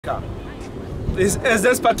is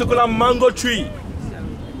this particular mango tree.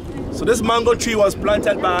 So this mango tree was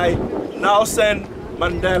planted by Nelson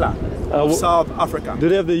Mandela of South Africa. Do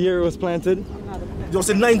they have the year it was planted? It was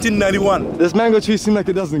in 1991. This mango tree seems like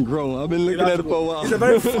it doesn't grow. I've been looking at it for a while. It's a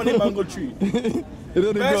very funny mango tree.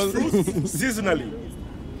 Best fruit seasonally.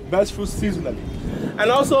 Best fruit seasonally. And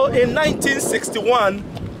also in 1961,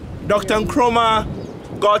 Dr. Nkrumah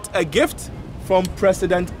got a gift from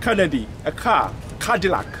President Kennedy, a car,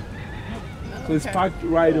 Cadillac. So it's parked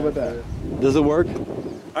right over there. Does it work?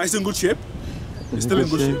 It's in good shape. It's still in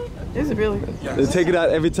good shape. Is it really? Yes. They take it out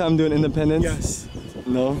every time during Independence? Yes.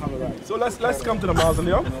 No? Right. So let's come to the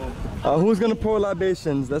mausoleum. Who's gonna pour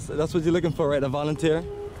libations? That's what you're looking for, right? A volunteer?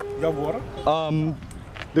 You have water?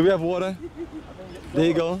 Do we have water? There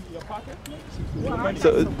you go.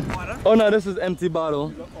 So, oh no, this is empty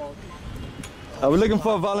bottle. We're looking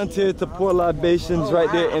for a volunteer to pour libations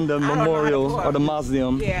right there in the memorial or the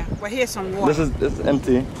mausoleum. Yeah, well here's some water. This is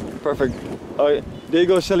empty. Perfect. All right, there you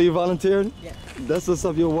go, Shelly. You volunteered? Yeah. That's what's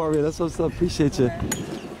up, you're a warrior. That's what's up. Appreciate you.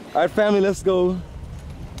 All right, family, let's go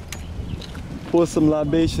pour some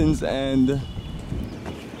libations and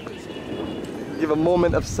give a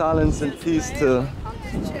moment of silence and peace to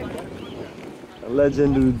a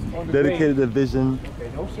legend who dedicated the vision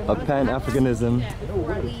of Pan-Africanism.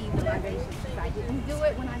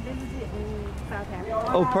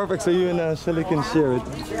 Oh, perfect. So you and Shelly can share it.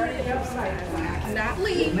 Not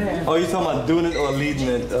leave. Oh, you're talking about doing it or leading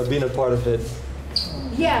it, being a part of it?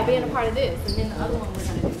 Yeah, being a part of this, and then the other one we're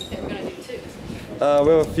gonna do too.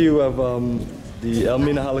 We have a few of the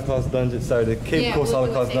Elmina Holocaust dungeons, sorry, the Cape Coast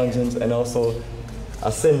Holocaust dungeons, and also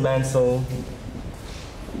Asin Manso,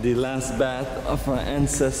 the last bath of our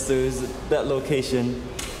ancestors, that location.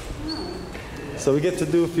 So we get to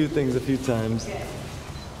do a few things a few times.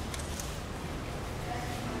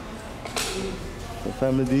 So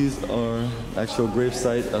family, these are actual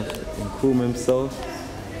gravesite of Nkrumah himself,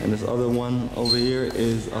 and this other one over here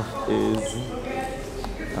is of his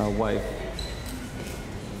wife.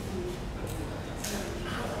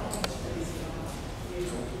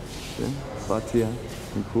 Fatia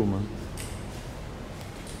Nkrumah.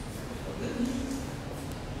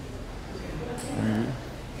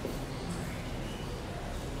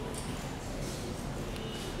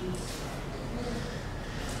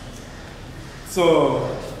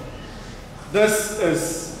 So this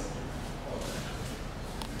is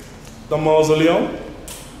the mausoleum,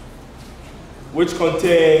 which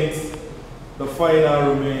contains the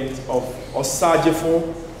final remains of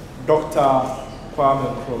Osajifo Dr.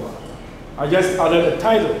 Kwame Nkrumah. I just added a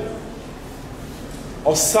title.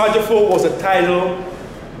 Osajifo was a title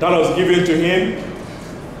that was given to him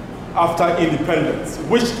after independence,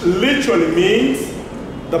 which literally means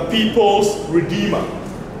the people's redeemer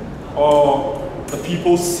or the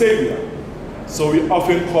people's savior. So we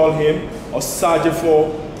often call him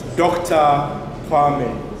Osajifo Dr.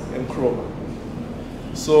 Kwame Nkrumah.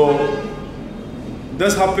 So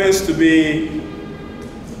this happens to be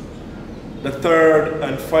the third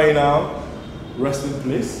and final resting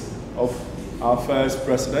place of our first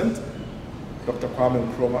president, Dr. Kwame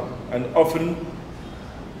Nkrumah. And often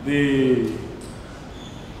the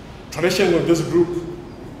tradition with this group,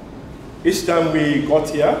 each time we got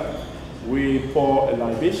here, we pour a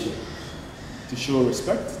libation to show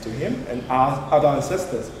respect to him and our other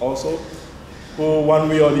ancestors also, who one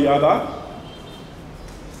way or the other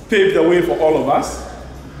paved the way for all of us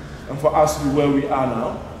and for us to be where we are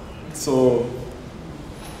now. So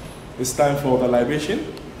it's time for the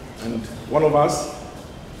libation, and one of us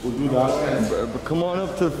will do that. Come on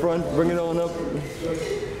up to the front, bring it on up.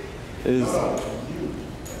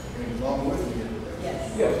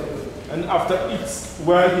 And after each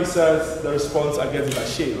word he says the response, I guess, is a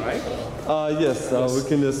shade, right? Yes, we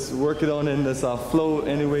can just work it on in this flow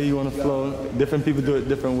any way you want to flow. Different people do it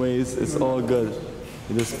different ways. It's all good.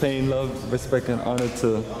 You just paying love, respect, and honor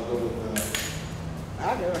to.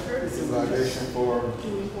 I never heard this libation for.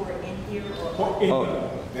 in here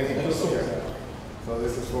Oh, so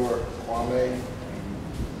this is for Kwame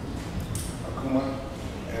Nkrumah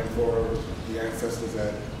and for the ancestors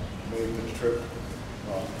that made the trip.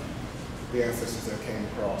 The ancestors that came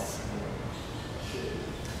across.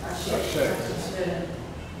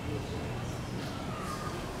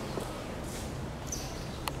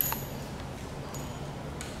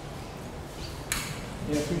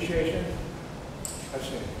 In appreciation.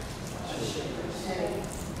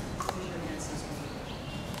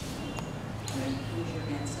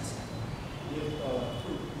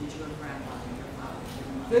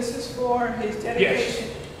 This is for his dedication.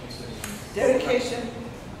 Dedication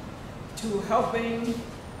to helping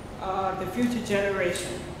the future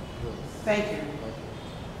generation. Thank you.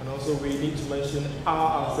 And also we need to mention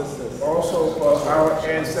our ancestors. Also for our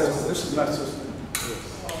ancestors, this is my sister.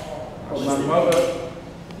 For my mother,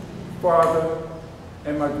 father,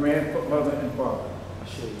 and my grandmother and father.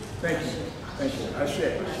 Thank you. Thank you. I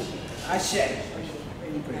share. I share.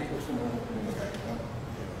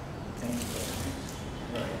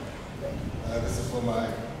 This is for my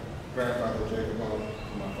grandfather, Jacob, for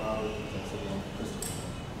my father, Christopher.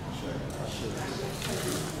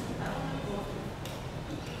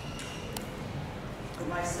 For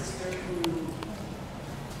my sister who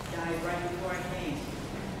died right before I came,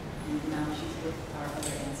 and now she's with our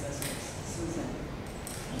other ancestors, Susan.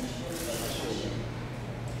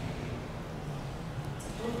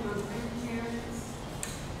 For my grandparents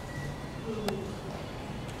who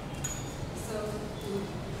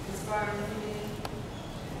inspired me,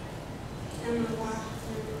 Emma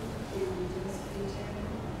Washington, and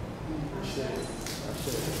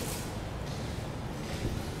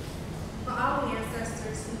For all the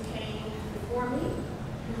ancestors who came before me,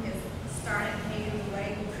 who has started paving the way,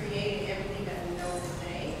 who created everything that we know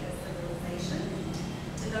today as civilization,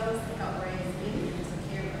 to those who helped raise me and took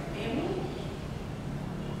care of my family,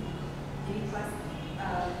 any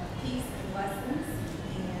peace and blessings,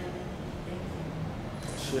 and thank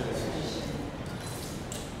you.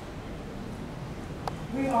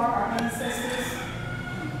 We are our ancestors.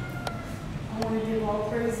 I want to give all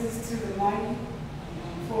praises to the Almighty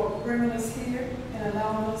for bringing us here and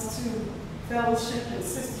allowing us to fellowship and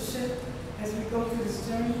sistership as we go through this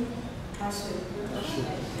journey. Ashe.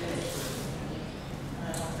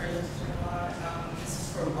 Praises to the Lord. This is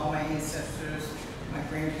from all my ancestors, my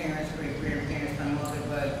grandparents, great-grandparents, my mother,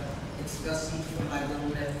 but especially for my little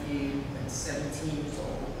nephew that's 17 years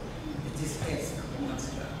old. It just passed a couple months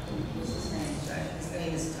ago. What's his name? His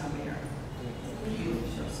name is Tamir.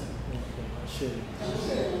 Beautiful person.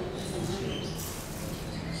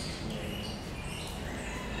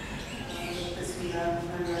 This we have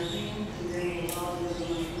Rahim, and then we'll all live in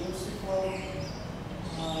Lucifer.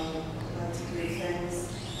 I'd like to give thanks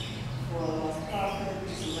for our lost prophet, who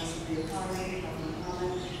must be a Kwame,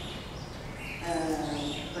 Muhammad.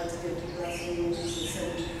 I'd like to give blessings and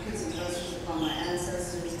send peace and blessings upon my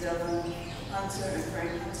ancestors, Devon, Hunter, and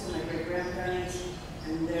Frank Hunter, my great-grandparents,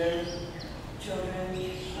 and their children,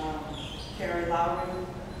 Carrie Lowry, who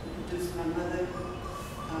produced my mother,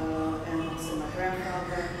 and also my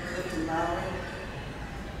grandfather, Clifton Lowry,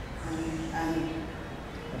 and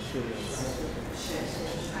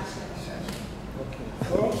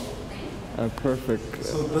Perfect.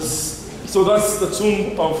 So that's the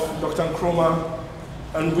tomb of Dr. Nkrumah,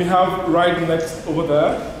 and we have right next over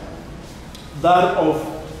there that of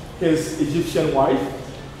his Egyptian wife,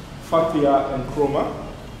 Fatia Nkrumah.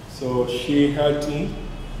 So her tomb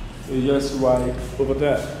is just right over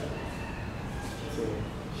there. So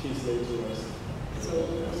she's laid to rest. So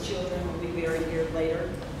the children will be buried here later?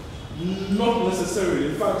 Not necessarily.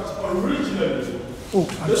 In fact, originally,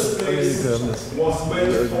 this place was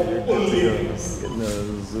meant for only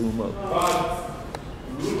zoom up. But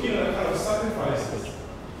looking at the kind of sacrifices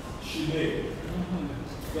she made,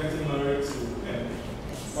 getting married to him,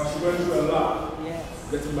 but she went through a lot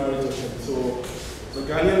getting married to him. So the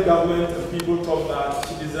Ghanaian government and people thought that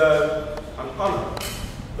she deserved an honor.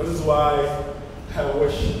 That is why her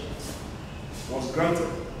wish was granted,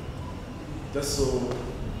 just so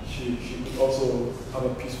she could also have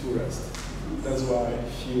a peaceful rest. That's why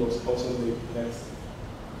she was also laid next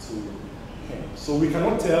to him. So we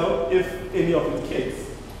cannot tell if any of the kids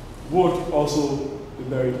would also be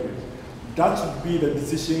buried here. That should be the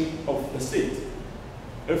decision of the state.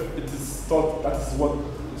 If it is thought that is what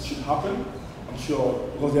should happen, I'm sure,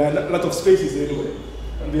 because there are a lot of spaces anyway,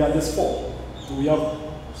 and there are just 4. So we have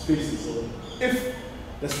spaces. So if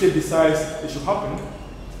the state decides it should happen,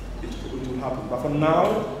 it will happen. But for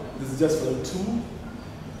now, this is just for the 2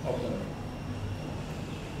 of them.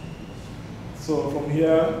 So from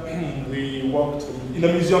here, we walked in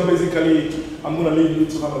the museum. Basically, I'm going to leave you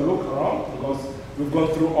to have a look around because we've gone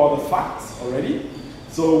through all the facts already.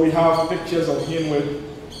 So we have pictures of him with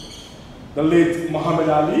the late Muhammad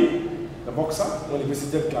Ali, the boxer, when he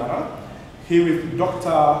visited Ghana. Here with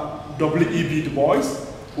Dr. W.E.B. Du Bois,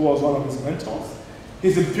 who was one of his mentors.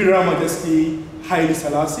 His Imperial Majesty Haile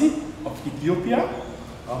Selassie of Ethiopia.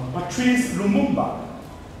 Patrice Lumumba,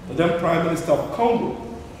 the then Prime Minister of Congo,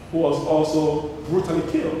 who was also brutally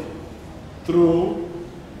killed through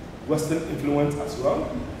Western influence as well.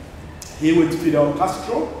 Here with Fidel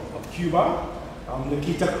Castro of Cuba,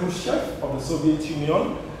 Nikita Khrushchev of the Soviet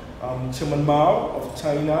Union, Chairman Mao of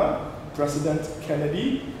China, President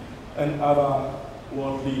Kennedy, and other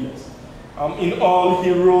world leaders. In all,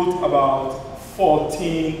 he wrote about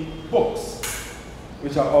 14 books,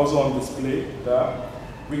 which are also on display there.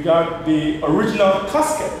 We got the original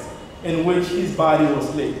casket in which his body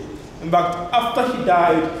was laid. In fact, after he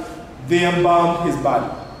died, they embalmed his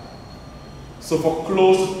body. So for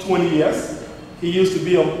close to 20 years, he used to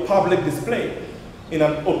be on public display in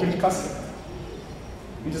an open casket,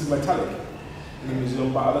 which is metallic, in the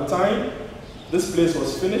museum. But at the time, this place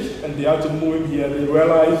was finished and they had to move him here. They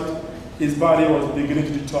realized his body was beginning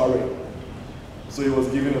to deteriorate. So he was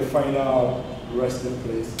given a final resting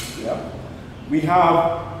place here. We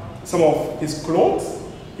have some of his clothes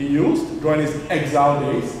he used during his exile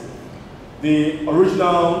days. The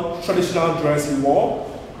original traditional dress he wore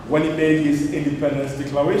when he made his independence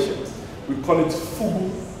declarations. We call it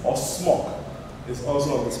fugu or smock. It's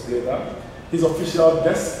also on display there. His official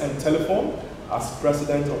desk and telephone as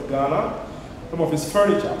president of Ghana. Some of his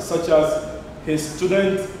furniture, such as his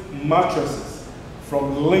student mattresses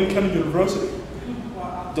from Lincoln University.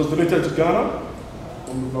 It was donated to Ghana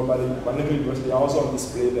by Lincoln University, are also on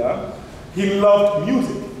display there. He loved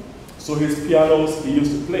music, so his pianos he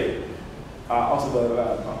used to play. Also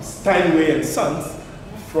the Steinway and Sons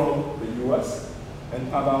from the US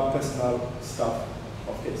and other personal stuff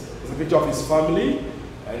of his. There's a picture of his family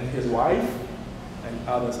and his wife and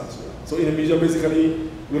others as well. So in the museum, basically,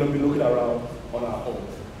 we're going to be looking around on our own.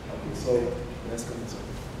 Okay, so let's go inside.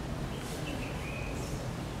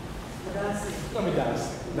 Let me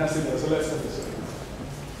dance. That's it. So let's go inside.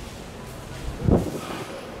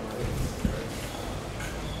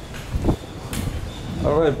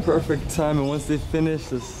 All right, perfect time. And once they finish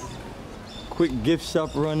this quick gift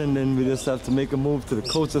shop run, and then we just have to make a move to the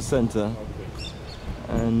culture center.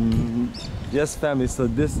 And yes, family, so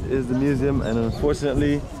this is the museum, and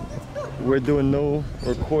unfortunately we're doing no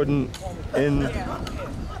recording in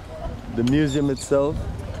the museum itself,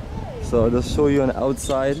 so I'll just show you on the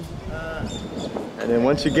outside, and then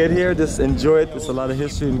once you get here, just enjoy it. There's a lot of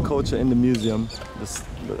history and culture in the museum, just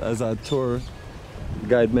as our tour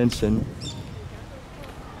guide mentioned.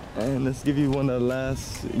 And let's give you one of the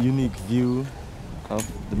last unique view of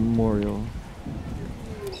the memorial.